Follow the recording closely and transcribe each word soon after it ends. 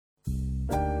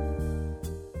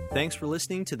Thanks for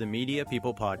listening to the Media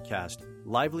People Podcast,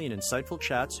 lively and insightful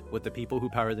chats with the people who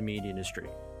power the media industry.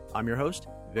 I'm your host,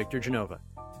 Victor Genova.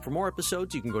 For more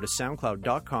episodes, you can go to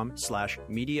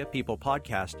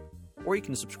soundcloud.com/mediapeoplepodcast, or you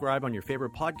can subscribe on your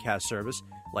favorite podcast service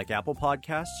like Apple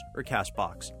Podcasts or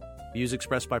CastBox. Views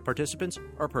expressed by participants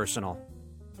are personal.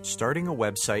 Starting a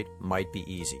website might be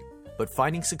easy, but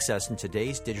finding success in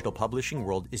today's digital publishing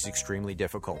world is extremely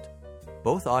difficult.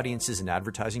 Both audiences and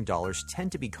advertising dollars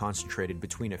tend to be concentrated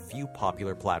between a few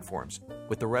popular platforms,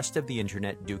 with the rest of the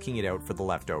internet duking it out for the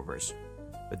leftovers.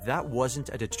 But that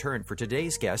wasn't a deterrent for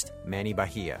today's guest, Manny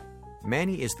Bahia.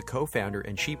 Manny is the co-founder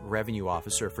and chief revenue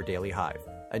officer for Daily Hive,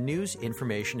 a news,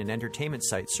 information, and entertainment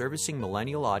site servicing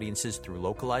millennial audiences through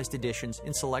localized editions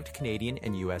in select Canadian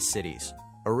and U.S. cities.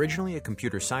 Originally a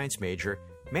computer science major,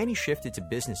 Manny shifted to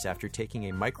business after taking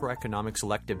a microeconomics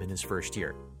elective in his first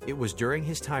year. It was during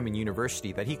his time in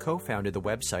university that he co-founded the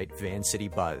website Vancity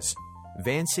Buzz.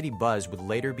 Vancity Buzz would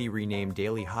later be renamed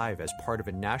Daily Hive as part of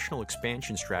a national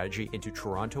expansion strategy into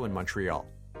Toronto and Montreal.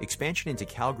 Expansion into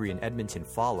Calgary and Edmonton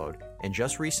followed, and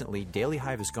just recently, Daily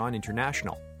Hive has gone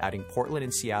international, adding Portland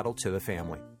and Seattle to the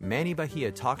family. Manny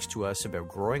Bahia talks to us about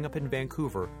growing up in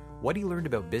Vancouver, what he learned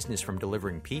about business from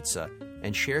delivering pizza,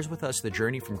 and shares with us the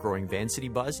journey from growing Vancity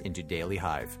Buzz into Daily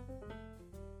Hive.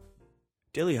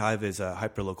 Daily Hive is a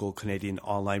hyperlocal Canadian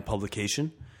online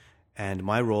publication, and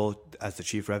my role as the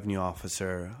Chief Revenue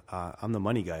Officer, I'm the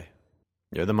money guy.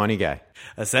 You're the money guy.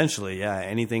 Essentially, yeah.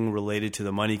 Anything related to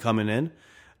the money coming in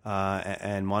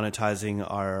and monetizing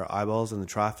our eyeballs and the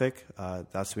traffic,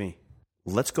 that's me.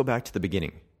 Let's go back to the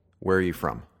beginning. Where are you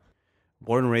from?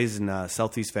 Born and raised in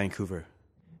Southeast Vancouver.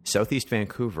 Southeast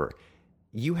Vancouver.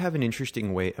 You have an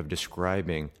interesting way of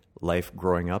describing life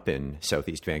growing up in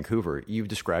Southeast Vancouver. You've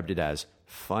described it as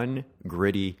fun,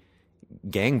 gritty,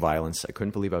 gang violence. I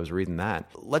couldn't believe I was reading that.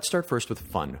 Let's start first with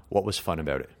fun. What was fun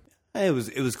about it? It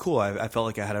was cool. I felt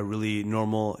like I had a really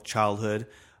normal childhood,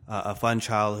 a fun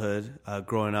childhood,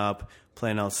 growing up,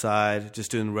 playing outside,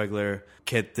 just doing regular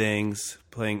kid things,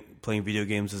 playing video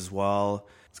games as well.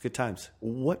 It's good times.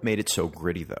 What made it so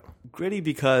gritty, though? Gritty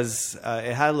because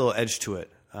it had a little edge to it.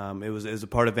 It was a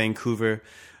part of Vancouver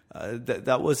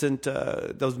that was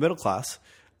middle class,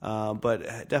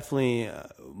 but definitely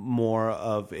more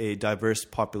of a diverse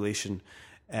population,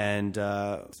 and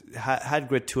had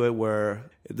grit to it, where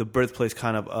the birthplace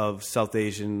kind of South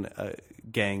Asian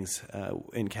gangs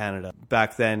in Canada.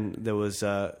 Back then, there was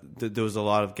a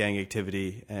lot of gang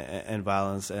activity and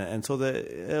violence, and so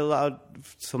it allowed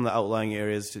some of the outlying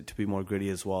areas to be more gritty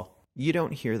as well. You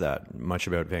don't hear that much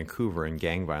about Vancouver and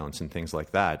gang violence and things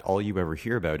like that. All you ever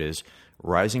hear about is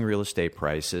rising real estate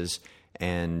prices,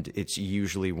 and it's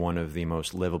usually one of the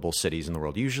most livable cities in the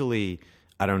world. Usually,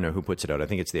 I don't know who puts it out. I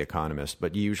think it's The Economist,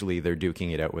 but usually they're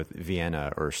duking it out with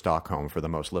Vienna or Stockholm for the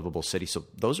most livable city. So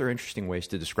those are interesting ways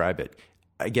to describe it.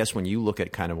 I guess when you look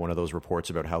at kind of one of those reports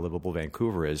about how livable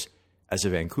Vancouver is, as a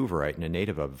Vancouverite and a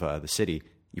native of the city,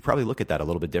 you probably look at that a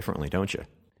little bit differently, don't you?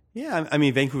 Yeah, I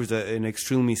mean, Vancouver's an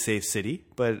extremely safe city,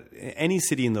 but any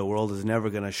city in the world is never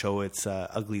going to show its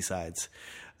ugly sides.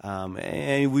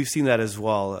 And we've seen that as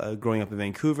well. Growing up in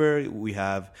Vancouver, we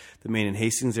have the Main and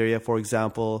Hastings area, for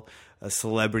example.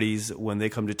 Celebrities, when they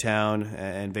come to town,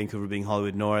 and Vancouver being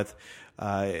Hollywood North,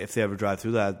 if they ever drive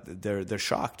through that, they're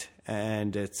shocked.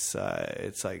 And it's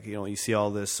like, you see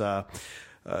all this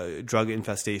drug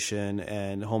infestation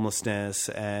and homelessness,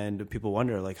 and people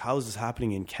wonder, like, how is this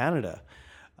happening in Canada?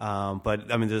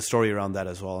 But I mean, there's a story around that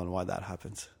as well and why that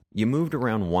happens. You moved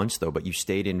around once, though, but you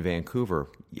stayed in Vancouver.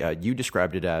 You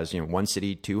described it as, one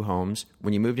city, two homes.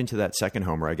 When you moved into that second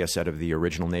home, or I guess out of the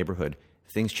original neighborhood,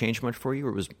 things changed much for you,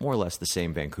 or it was more or less the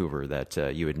same Vancouver that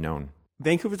you had known?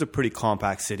 Vancouver's a pretty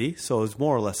compact city, so it's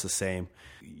more or less the same.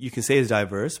 You can say it's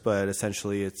diverse, but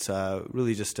essentially it's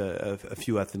really just a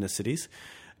few ethnicities.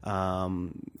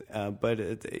 More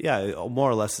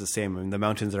or less the same. I mean, the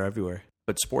mountains are everywhere.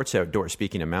 But sports outdoors,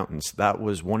 speaking of mountains, that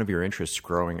was one of your interests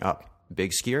growing up.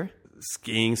 Big skier?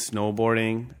 Skiing,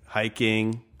 snowboarding,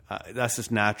 hiking. That's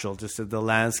just natural. Just the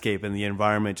landscape and the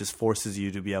environment just forces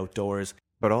you to be outdoors.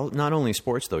 But not only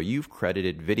sports, though. You've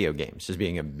credited video games as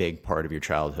being a big part of your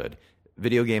childhood.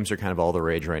 Video games are kind of all the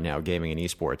rage right now, gaming and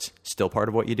esports. Still part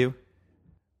of what you do?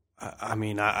 I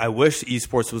mean, I wish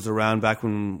esports was around back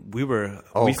when we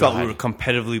thought we were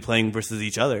competitively playing versus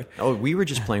each other. Oh, we were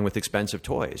just playing with expensive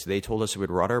toys. They told us it would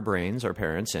rot our brains, our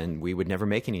parents, and we would never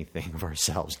make anything of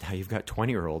ourselves. Now you've got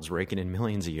 20-year-olds raking in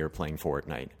millions a year playing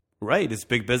Fortnite. Right, it's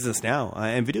big business now.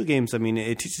 And video games, I mean,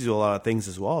 it teaches you a lot of things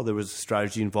as well. There was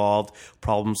strategy involved,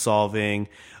 problem solving.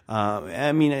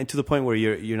 I mean, to the point where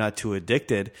you're not too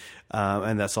addicted,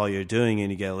 and that's all you're doing,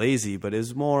 and you get lazy. But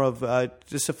it's more of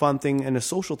just a fun thing and a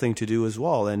social thing to do as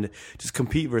well, and just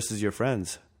compete versus your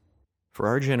friends. For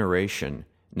our generation,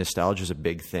 nostalgia is a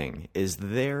big thing. Is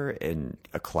there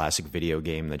a classic video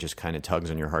game that just kind of tugs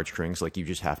on your heartstrings, like you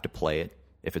just have to play it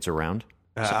if it's around?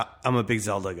 I'm a big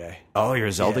Zelda guy. Oh, you're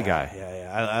a Zelda guy.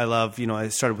 Yeah. I love, I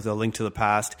started with A Link to the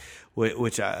Past,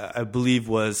 which I believe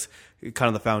was kind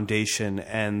of the foundation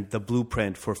and the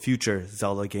blueprint for future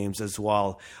Zelda games as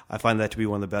well. I find that to be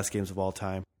one of the best games of all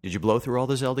time. Did you blow through all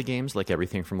the Zelda games, like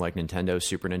everything from like Nintendo,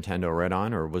 Super Nintendo, right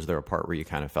on, or was there a part where you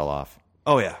kind of fell off?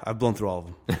 Oh, yeah. I've blown through all of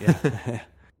them. Yeah.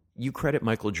 You credit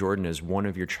Michael Jordan as one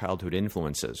of your childhood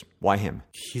influences. Why him?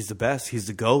 He's the best. He's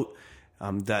the GOAT.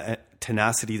 That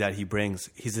tenacity that he brings.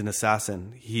 He's an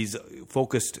assassin. He's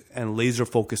focused and laser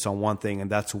focused on one thing, and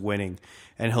that's winning.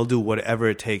 And he'll do whatever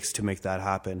it takes to make that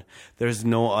happen. There's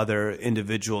no other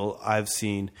individual I've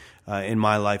seen in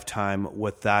my lifetime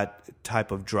with that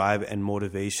type of drive and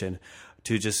motivation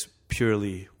to just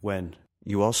purely win.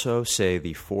 You also say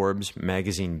the Forbes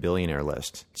magazine billionaire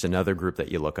list. It's another group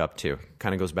that you look up to.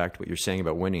 Kind of goes back to what you're saying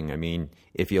about winning. I mean,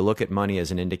 if you look at money as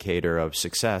an indicator of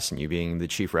success and you being the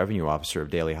chief revenue officer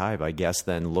of Daily Hive, I guess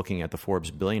then looking at the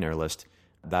Forbes billionaire list,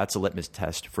 that's a litmus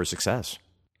test for success.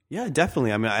 Yeah,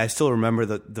 definitely. I mean, I still remember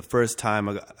the first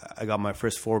time I got my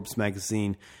first Forbes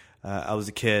magazine. I was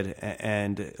a kid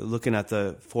and looking at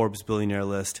the Forbes billionaire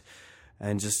list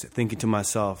and just thinking to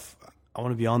myself, I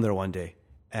want to be on there one day.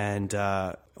 And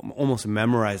almost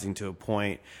memorizing to a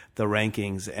point the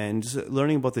rankings and just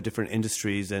learning about the different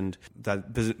industries and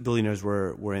that billionaires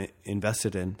were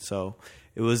invested in. So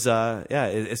it was,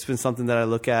 it's been something that I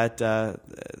look at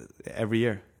every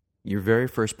year. Your very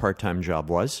first part-time job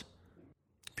was?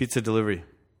 Pizza delivery.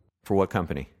 For what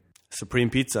company? Supreme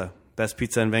Pizza. Best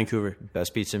pizza in Vancouver.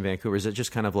 Best pizza in Vancouver. Is it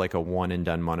just kind of like a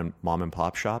one-and-done mom and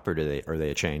pop shop, or are they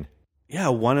a chain? Yeah,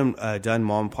 one done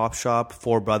mom and pop shop.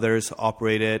 4 brothers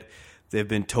operate it. They've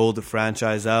been told to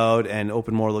franchise out and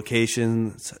open more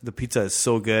locations. The pizza is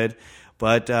so good.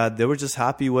 But they were just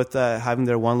happy with having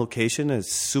their one location. It's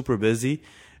super busy.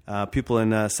 People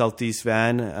in Southeast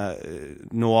Van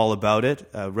know all about it.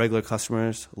 Regular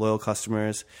customers, loyal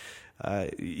customers.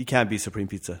 You can't beat Supreme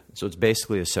Pizza. So it's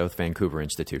basically a South Vancouver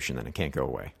institution, and it can't go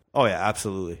away. Oh, yeah,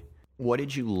 absolutely. What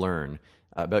did you learn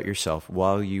about yourself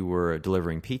while you were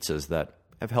delivering pizzas that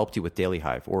have helped you with Daily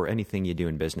Hive or anything you do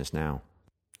in business now?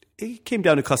 It came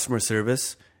down to customer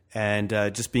service and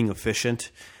just being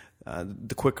efficient.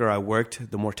 The quicker I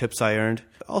worked, the more tips I earned.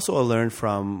 Also, I learned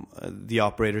from the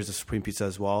operators of Supreme Pizza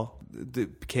as well. They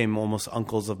became almost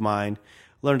uncles of mine.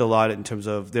 Learned a lot in terms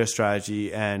of their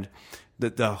strategy and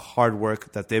the hard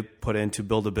work that they put in to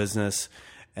build a business,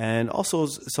 and also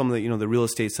some of the real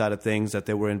estate side of things that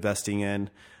they were investing in.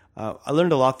 I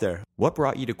learned a lot there. What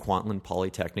brought you to Kwantlen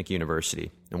Polytechnic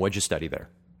University, and what did you study there?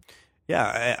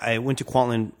 Yeah, I went to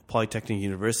Kwantlen Polytechnic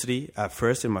University at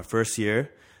first in my first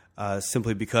year,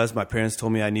 simply because my parents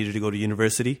told me I needed to go to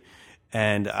university,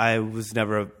 and I was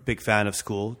never a big fan of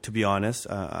school, to be honest.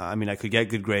 I mean, I could get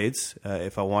good grades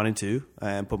if I wanted to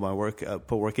and put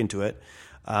work into it.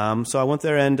 So I went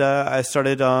there and I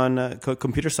started on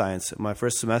computer science my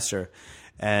first semester.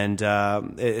 And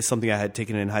it's something I had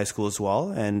taken in high school as well.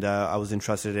 And I was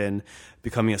interested in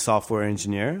becoming a software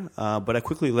engineer. But I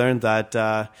quickly learned that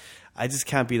I just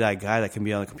can't be that guy that can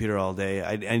be on the computer all day.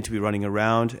 I need to be running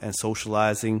around and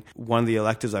socializing. One of the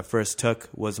electives I first took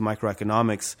was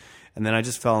microeconomics. And then I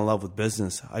just fell in love with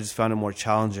business. I just found it more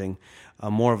challenging,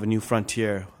 more of a new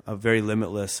frontier, very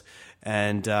limitless.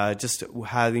 And just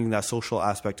having that social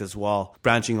aspect as well,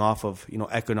 branching off of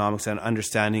economics and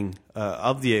understanding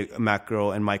of the macro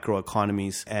and micro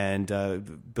economies and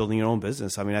building your own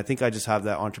business. I mean, I think I just have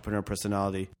that entrepreneur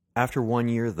personality. After 1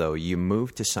 year, though, you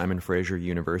moved to Simon Fraser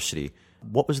University.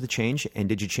 What was the change, and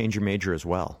did you change your major as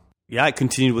well? Yeah, I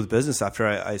continued with business after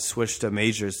I switched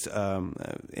majors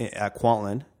at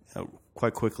Kwantlen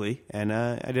quite quickly, and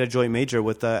I did a joint major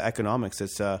with economics.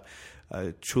 It's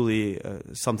truly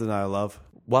something that I love.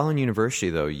 While in university,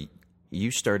 though,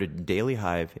 you started Daily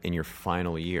Hive in your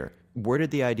final year. Where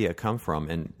did the idea come from,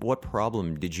 and what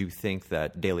problem did you think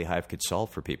that Daily Hive could solve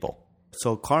for people?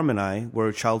 So Carm and I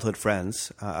were childhood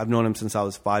friends. I've known him since I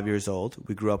was 5 years old.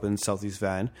 We grew up in Southeast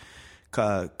Van,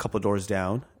 a couple doors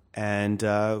down, and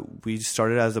we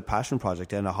started as a passion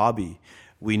project and a hobby.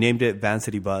 We named it Van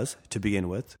City Buzz to begin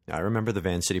with. I remember the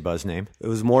Van City Buzz name. It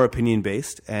was more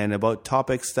opinion-based and about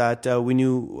topics that we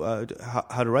knew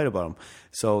how to write about them.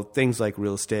 So things like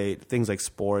real estate, things like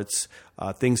sports,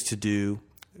 things to do,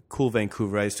 cool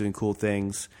Vancouverites doing cool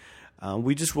things.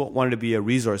 We just wanted to be a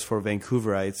resource for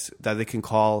Vancouverites that they can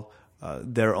call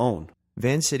their own.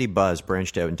 Van City Buzz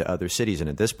branched out into other cities, and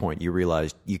at this point you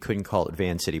realized you couldn't call it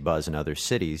Van City Buzz in other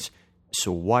cities.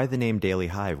 So why the name Daily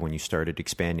Hive when you started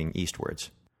expanding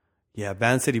eastwards? Yeah,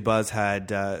 Van City Buzz had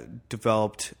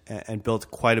developed and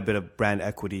built quite a bit of brand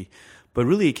equity, but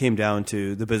really it came down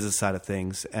to the business side of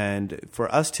things. And for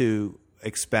us to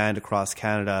expand across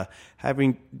Canada,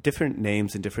 having different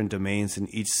names and different domains in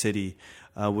each city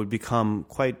would become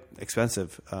quite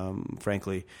expensive,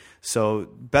 frankly. So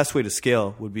best way to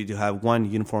scale would be to have one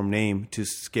uniform name to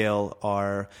scale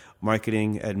our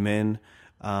marketing, admin,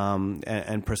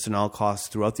 and personnel costs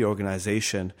throughout the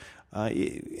organization,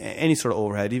 any sort of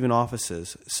overhead, even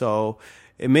offices. So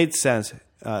it made sense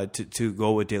to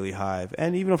go with Daily Hive,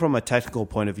 and even from a technical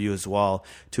point of view as well,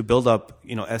 to build up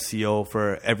SEO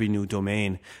for every new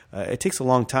domain. It takes a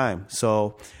long time.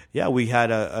 So yeah, we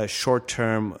had a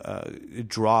short-term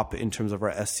drop in terms of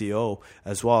our SEO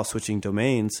as well, switching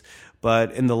domains.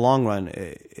 But in the long run,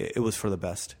 it was for the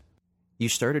best. You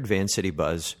started Van City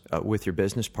Buzz with your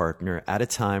business partner at a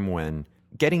time when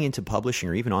getting into publishing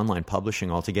or even online publishing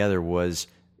altogether was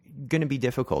going to be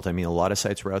difficult. I mean, a lot of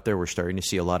sites were out there. We're starting to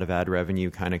see a lot of ad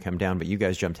revenue kind of come down, but you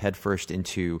guys jumped headfirst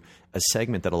into a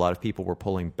segment that a lot of people were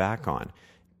pulling back on.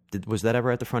 Was that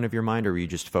ever at the front of your mind, or were you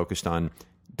just focused on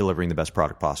delivering the best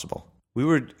product possible? We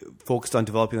were focused on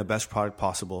developing the best product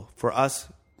possible. For us,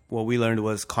 what we learned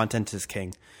was content is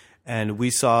king. And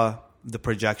we saw the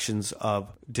projections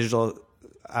of digital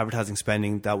advertising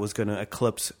spending that was going to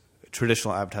eclipse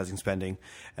traditional advertising spending.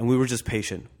 And we were just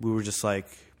patient. We were just like,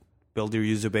 build your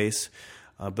user base,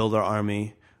 build our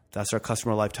army. That's our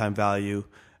customer lifetime value.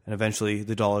 And eventually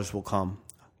the dollars will come.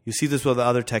 You see this with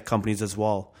other tech companies as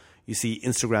well. You see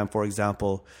Instagram, for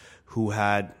example, who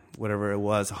had whatever it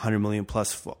was, 100 million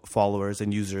plus followers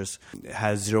and users,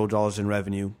 has $0 in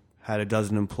revenue, had a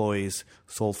dozen employees,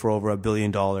 sold for over $1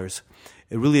 billion.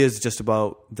 It really is just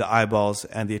about the eyeballs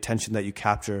and the attention that you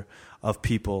capture of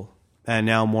people. And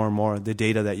now more and more, the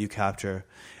data that you capture.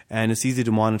 And it's easy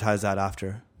to monetize that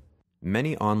after.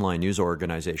 Many online news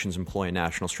organizations employ a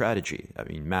national strategy. I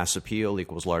mean, mass appeal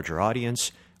equals larger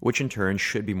audience, which in turn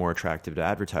should be more attractive to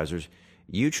advertisers.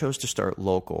 You chose to start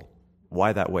local.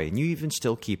 Why that way? And you even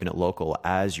still keeping it local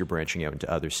as you're branching out into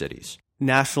other cities.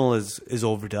 National is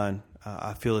overdone.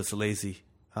 I feel it's lazy.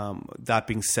 That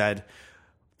being said,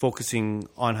 focusing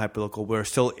on hyperlocal, we're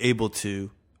still able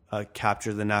to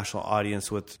capture the national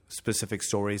audience with specific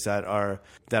stories that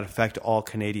affect all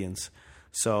Canadians.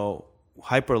 So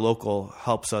hyperlocal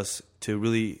helps us to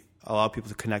really allow people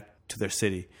to connect to their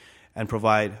city and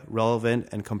provide relevant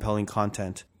and compelling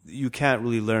content. You can't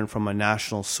really learn from a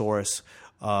national source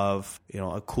of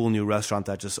a cool new restaurant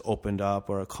that just opened up,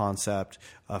 or a concept,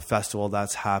 a festival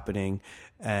that's happening,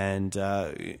 and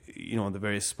the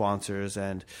various sponsors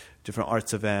and different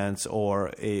arts events,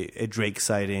 or a Drake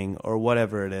sighting, or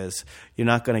whatever it is. You're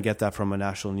not going to get that from a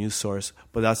national news source,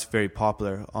 but that's very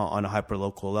popular on a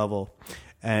hyperlocal level.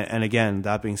 And again,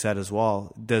 that being said as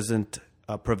well, doesn't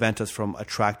prevent us from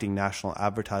attracting national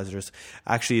advertisers.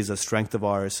 Actually, is a strength of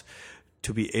ours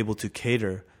to be able to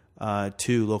cater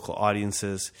to local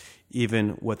audiences,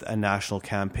 even with a national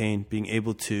campaign, being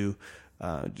able to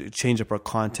change up our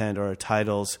content or our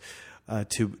titles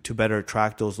to better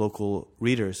attract those local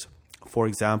readers. For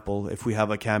example, if we have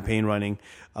a campaign running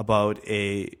about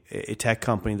a tech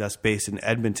company that's based in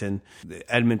Edmonton,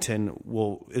 Edmonton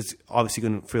is obviously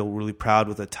going to feel really proud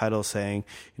with a title saying,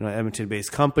 an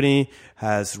Edmonton-based company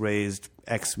has raised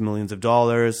X millions of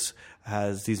dollars,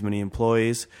 has these many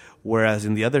employees. Whereas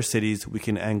in the other cities, we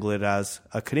can angle it as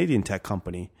a Canadian tech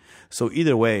company. So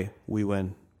either way, we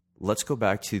win. Let's go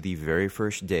back to the very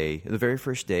first day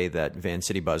that Van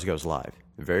City Buzz goes live.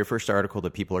 The very first article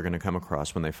that people are going to come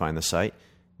across when they find the site.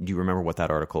 Do you remember what that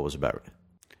article was about?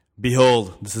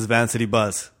 Behold, this is Van City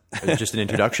Buzz. It was just an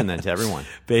introduction then to everyone.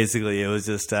 Basically, it was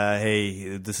just,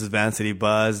 hey, this is Van City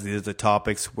Buzz. These are the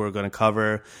topics we're going to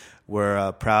cover.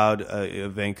 We're proud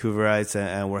Vancouverites,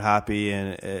 and we're happy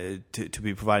and to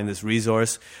be providing this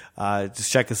resource.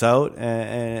 Just check us out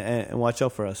and watch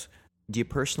out for us. Do you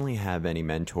personally have any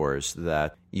mentors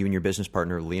that you and your business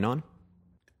partner lean on?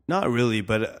 Not really,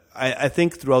 but I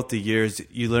think throughout the years,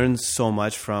 you learn so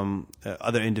much from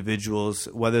other individuals,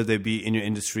 whether they be in your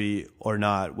industry or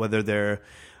not, whether they're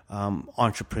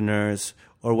entrepreneurs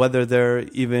or whether they're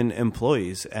even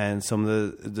employees, and some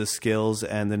of the skills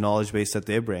and the knowledge base that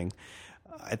they bring.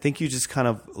 I think you just kind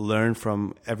of learn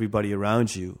from everybody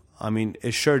around you. I mean,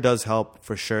 it sure does help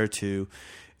for sure to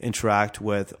interact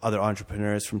with other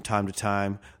entrepreneurs from time to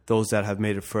time, those that have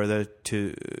made it further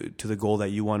to the goal that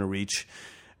you want to reach.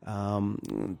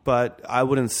 But I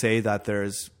wouldn't say that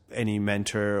there's any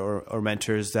mentor or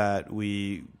mentors that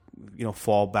we,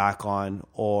 fall back on,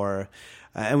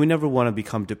 and we never want to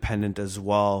become dependent as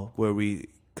well, where we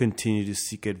continue to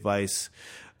seek advice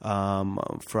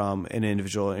from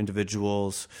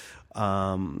individuals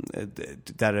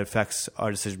that affects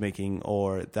our decision making,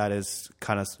 or that is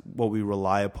kind of what we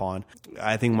rely upon.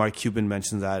 I think Mark Cuban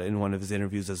mentioned that in one of his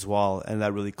interviews as well, and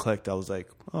that really clicked. I was like,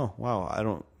 oh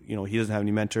wow, he doesn't have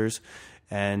any mentors,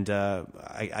 and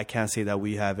I can't say that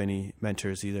we have any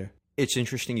mentors either. It's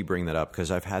interesting you bring that up,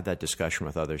 because I've had that discussion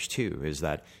with others too, is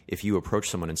that if you approach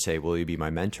someone and say, will you be my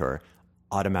mentor,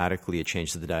 automatically it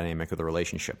changes the dynamic of the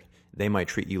relationship. They might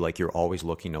treat you like you're always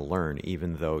looking to learn,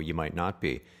 even though you might not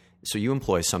be. So you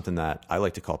employ something that I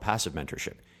like to call passive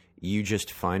mentorship. You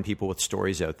just find people with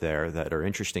stories out there that are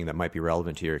interesting, that might be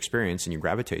relevant to your experience, and you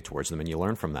gravitate towards them and you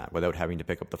learn from that without having to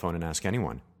pick up the phone and ask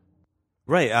anyone.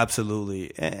 Right,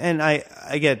 absolutely. And I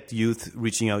get youth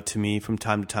reaching out to me from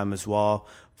time to time as well,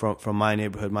 from my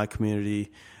neighborhood, my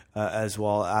community, as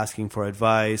well, asking for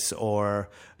advice or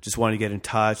just wanting to get in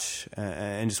touch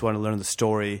and just want to learn the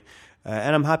story.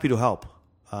 And I'm happy to help.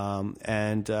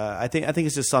 I think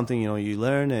it's just something, you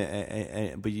learn,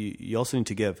 but you also need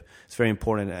to give. It's very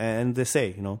important. And they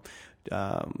say,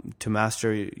 to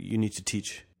master, you need to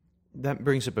teach. That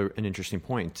brings up an interesting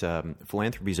point.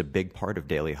 Philanthropy is a big part of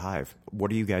Daily Hive.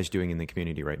 What are you guys doing in the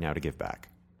community right now to give back?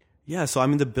 Yeah, so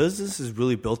the business is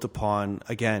really built upon,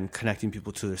 again, connecting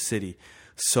people to their city.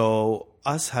 So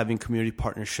us having community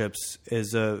partnerships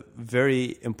is a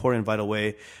very important, vital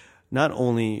way, not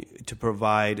only to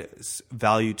provide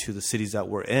value to the cities that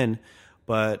we're in,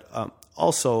 but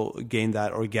also gain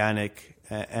that organic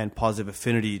and positive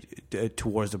affinity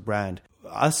towards the brand.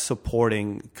 Us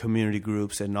supporting community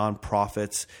groups and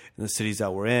nonprofits in the cities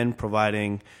that we're in,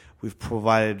 we've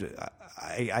provided,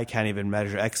 I can't even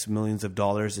measure, X millions of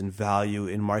dollars in value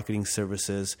in marketing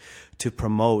services to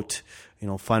promote,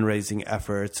 fundraising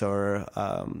efforts or,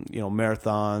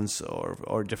 marathons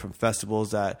or different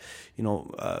festivals that,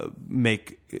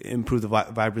 improve the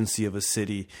vibrancy of a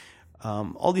city.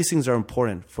 All these things are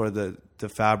important for the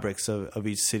fabrics of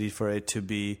each city, for it to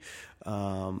be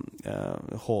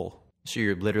whole. So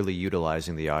you're literally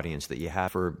utilizing the audience that you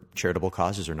have for charitable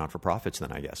causes or not-for-profits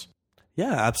then, I guess.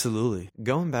 Yeah, absolutely.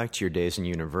 Going back to your days in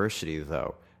university,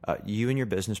 though, you and your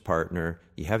business partner,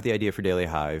 you have the idea for Daily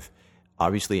Hive.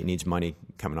 Obviously, it needs money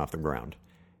coming off the ground.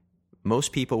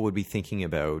 Most people would be thinking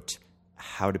about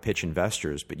how to pitch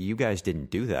investors, but you guys didn't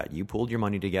do that. You pulled your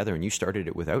money together and you started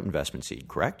it without investment seed,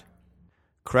 correct?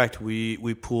 Correct.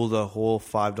 We pooled a whole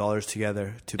 $5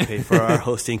 together to pay for our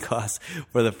hosting costs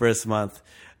for the first month.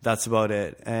 That's about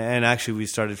it. And actually, we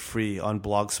started free on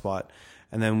Blogspot.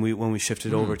 And then when we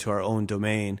shifted over to our own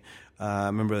domain, I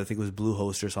remember, I think it was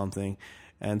Bluehost or something,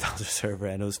 and that was a server,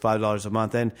 and it was $5 a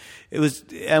month. And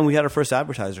we had our first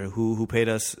advertiser who paid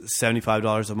us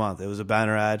 $75 a month. It was a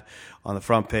banner ad on the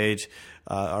front page,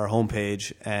 our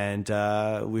homepage, and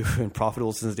we've been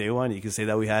profitable since day one. You can say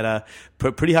that we had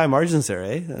pretty high margins there,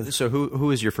 eh? So who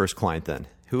was your first client then?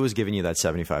 Who was giving you that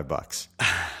 $75?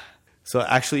 So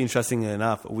actually, interestingly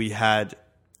enough, we had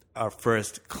our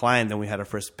first client, then we had our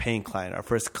first paying client. Our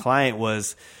first client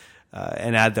was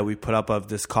an ad that we put up of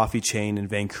this coffee chain in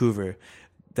Vancouver.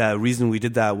 The reason we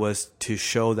did that was to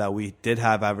show that we did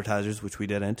have advertisers, which we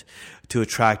didn't, to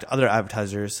attract other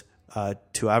advertisers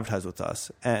to advertise with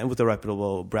us and with a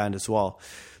reputable brand as well.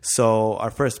 So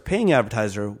our first paying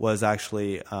advertiser was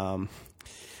actually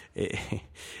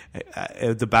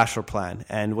the Bachelor Plan.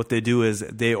 And what they do is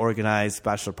they organize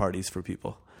bachelor parties for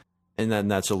people. And then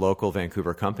that's a local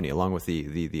Vancouver company, along with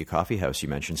the coffee house you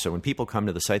mentioned. So when people come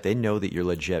to the site, they know that you're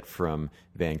legit from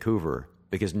Vancouver,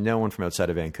 because no one from outside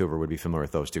of Vancouver would be familiar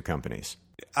with those two companies.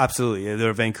 Absolutely,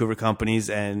 they're Vancouver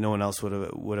companies, and no one else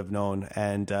would have known.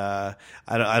 And I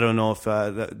don't know if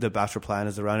the Bachelor Plan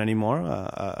is around anymore.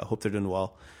 I hope they're doing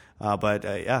well.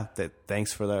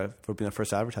 Thanks for being the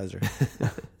first advertiser.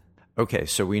 Okay,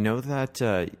 so we know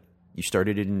that you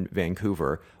started in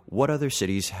Vancouver. What other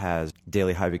cities has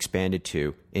Daily Hive expanded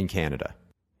to in Canada?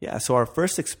 Yeah, so our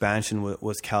first expansion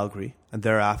was Calgary, and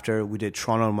thereafter we did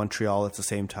Toronto and Montreal at the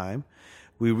same time.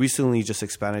 We recently just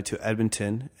expanded to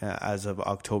Edmonton as of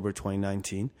October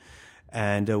 2019,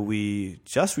 and we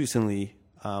just recently,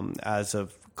 as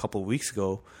of a couple of weeks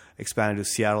ago, expanded to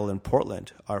Seattle and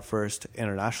Portland, our first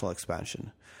international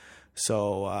expansion.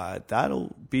 So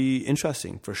that'll be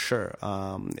interesting for sure.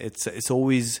 It's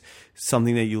always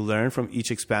something that you learn from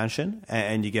each expansion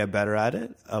and you get better at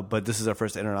it. But this is our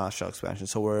first international expansion,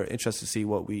 so we're interested to see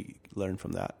what we learn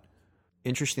from that.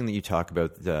 Interesting that you talk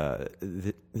about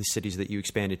the cities that you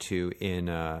expanded to in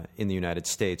the United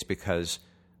States, because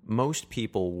most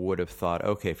people would have thought,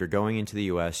 okay, if you're going into the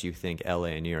U.S., you think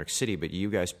L.A. and New York City, but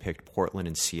you guys picked Portland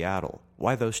and Seattle.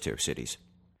 Why those two cities?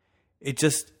 It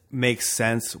just makes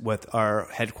sense with our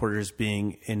headquarters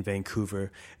being in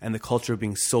Vancouver and the culture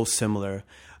being so similar,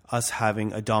 us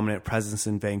having a dominant presence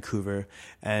in Vancouver,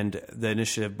 and the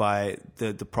initiative by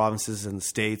the provinces and the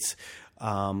states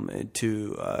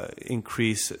to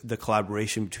increase the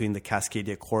collaboration between the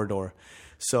Cascadia corridor.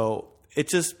 So it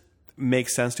just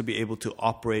makes sense to be able to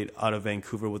operate out of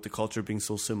Vancouver with the culture being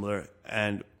so similar.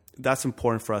 And that's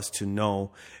important for us to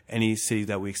know. Any city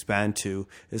that we expand to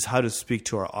is how to speak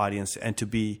to our audience and to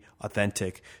be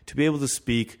authentic, to be able to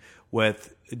speak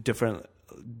with different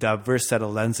diverse set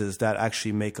of lenses that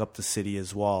actually make up the city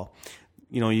as well.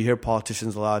 You hear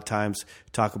politicians a lot of times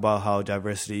talk about how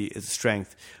diversity is a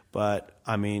strength, but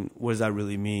I mean, what does that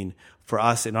really mean? For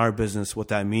us in our business, what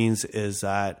that means is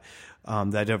that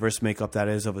that diverse makeup that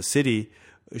is of a city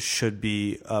should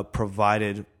be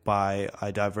provided by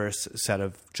a diverse set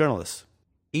of journalists.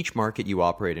 Each market you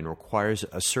operate in requires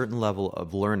a certain level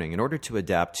of learning in order to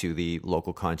adapt to the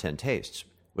local content tastes.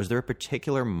 Was there a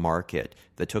particular market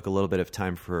that took a little bit of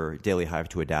time for Daily Hive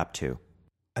to adapt to?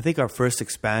 I think our first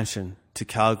expansion to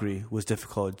Calgary was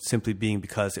difficult, simply being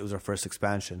because it was our first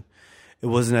expansion. It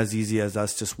wasn't as easy as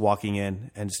us just walking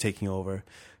in and just taking over.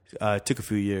 It took a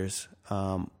few years.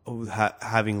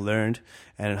 Having learned,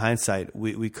 and in hindsight,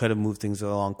 we could have moved things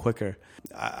along quicker.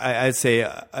 I'd say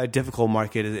a difficult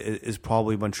market is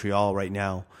probably Montreal right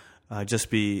now, just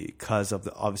because of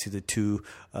obviously the two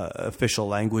official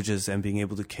languages and being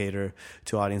able to cater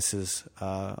to audiences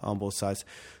on both sides.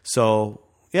 So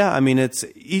yeah, I mean, it's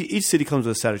each city comes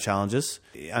with a set of challenges.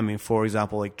 I mean, for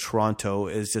example, like Toronto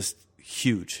is just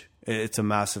huge. It's a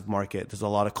massive market. There's a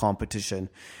lot of competition.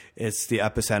 It's the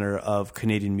epicenter of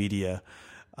Canadian media.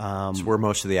 It's where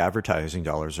most of the advertising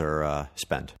dollars are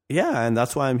spent. Yeah, and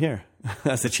that's why I'm here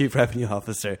as the Chief Revenue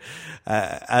Officer,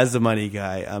 as the money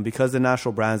guy, because the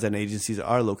national brands and agencies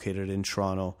are located in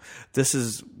Toronto. This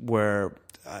is where,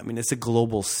 I mean, it's a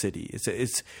global city.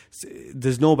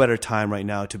 There's no better time right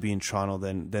now to be in Toronto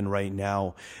than right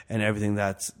now, and everything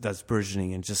that's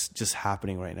burgeoning and just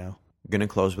happening right now. I'm going to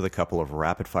close with a couple of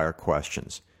rapid-fire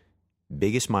questions.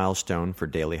 Biggest milestone for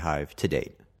Daily Hive to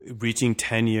date? Reaching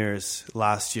 10 years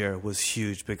last year was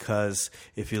huge, because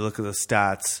if you look at the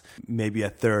stats, maybe a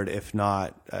third, if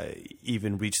not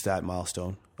even reached that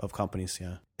milestone of companies,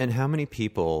 yeah. And how many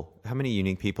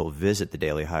unique people visit the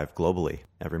Daily Hive globally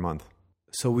every month?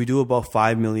 So we do about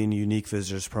 5 million unique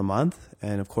visitors per month,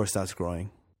 and of course that's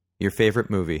growing. Your favorite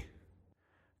movie?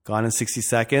 Gone in 60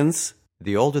 Seconds.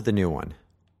 The old or the new one?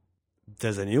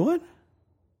 There's a new one?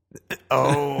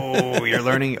 Oh, you're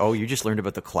learning. Oh, you just learned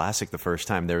about the classic the first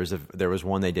time. There was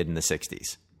one they did in the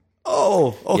 60s.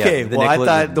 Oh, okay. Yeah, I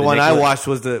thought the one I watched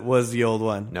was the old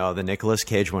one. No, the Nicolas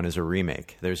Cage one is a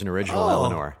remake. There's an original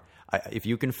Eleanor. If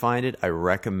you can find it, I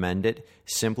recommend it,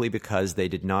 simply because they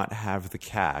did not have the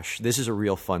cash. This is a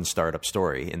real fun startup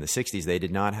story. In the 60s, they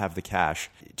did not have the cash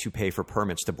to pay for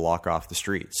permits to block off the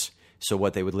streets. So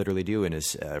what they would literally do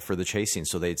is for the chase scene,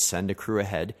 so they'd send a crew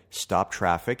ahead, stop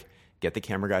traffic, get the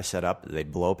camera guy set up,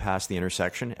 they'd blow past the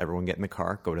intersection, everyone get in the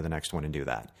car, go to the next one and do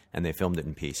that. And they filmed it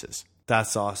in pieces.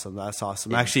 That's awesome.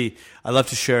 Actually, I love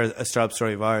to share a startup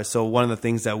story of ours. So one of the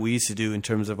things that we used to do in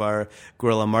terms of our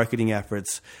guerrilla marketing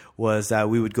efforts was that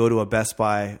we would go to a Best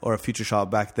Buy or a Future Shop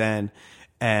back then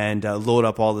and load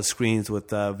up all the screens with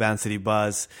Van City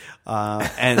Buzz.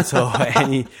 And so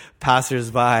any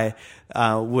passersby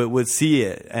would see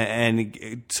it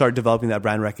and start developing that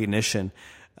brand recognition.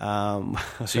 So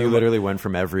you literally went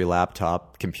from every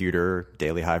laptop, computer,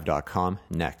 dailyhive.com,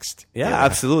 next. Yeah,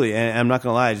 absolutely. And I'm not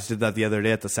going to lie, I just did that the other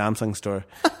day at the Samsung store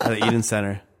at the Eden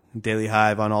Center. Daily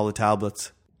Hive on all the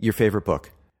tablets. Your favorite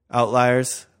book?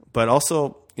 Outliers, but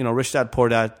also, Rich Dad Poor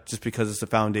Dad, just because it's the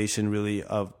foundation really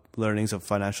of learnings of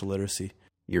financial literacy.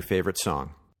 Your favorite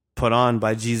song? Put On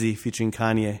by Jeezy featuring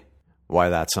Kanye. Why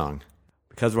that song?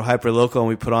 Because we're hyper local and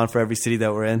we put on for every city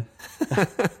that we're in.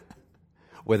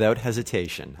 Without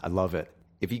hesitation. I love it.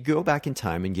 If you go back in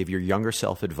time and give your younger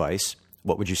self advice,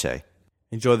 what would you say?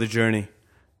 Enjoy the journey,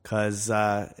 because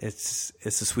it's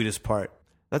the sweetest part.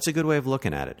 That's a good way of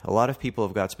looking at it. A lot of people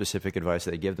have got specific advice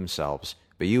that they give themselves,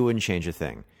 but you wouldn't change a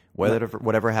thing.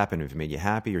 Whatever happened, if it made you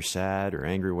happy or sad or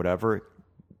angry, whatever,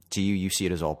 to you see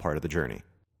it as all part of the journey.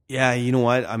 Yeah, you know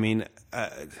what? I mean,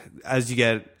 as you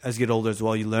get older as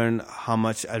well, you learn how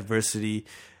much adversity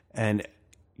and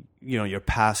your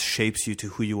past shapes you to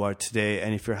who you are today.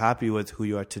 And if you're happy with who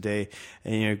you are today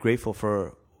and you're grateful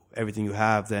for everything you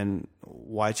have, then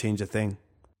why change a thing?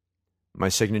 My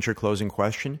signature closing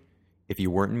question: if you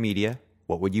weren't in media,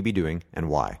 what would you be doing and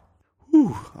why?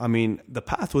 I mean, the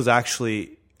path was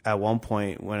actually at one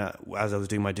point as I was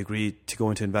doing my degree to go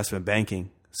into investment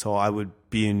banking. So I would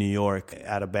be in New York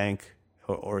at a bank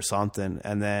or something.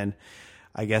 And then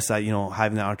I guess that,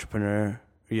 having the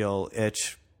entrepreneurial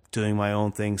itch, doing my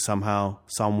own thing somehow,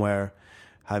 somewhere,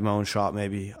 have my own shop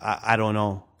maybe. I don't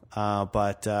know.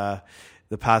 But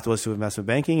the path was to investment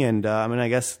banking. And I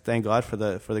guess thank God for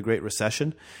the Great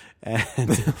Recession. And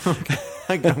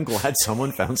I'm glad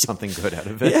someone found something good out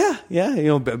of it. Yeah.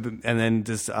 And then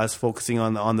just us focusing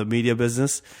on the media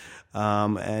business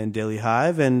and Daily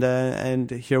Hive,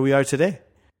 and here we are today.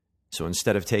 So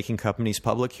instead of taking companies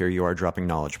public, here you are dropping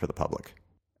knowledge for the public.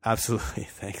 Absolutely.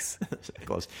 Thanks.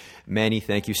 Manny,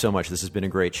 thank you so much. This has been a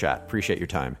great chat. Appreciate your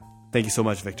time. Thank you so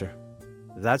much, Victor.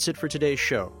 That's it for today's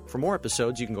show. For more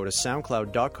episodes, you can go to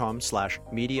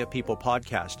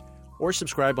soundcloud.com/mediapeoplepodcast or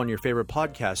subscribe on your favorite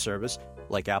podcast service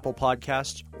like Apple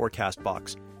Podcasts or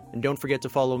CastBox. And don't forget to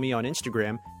follow me on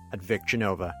Instagram at Vic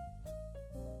Genova.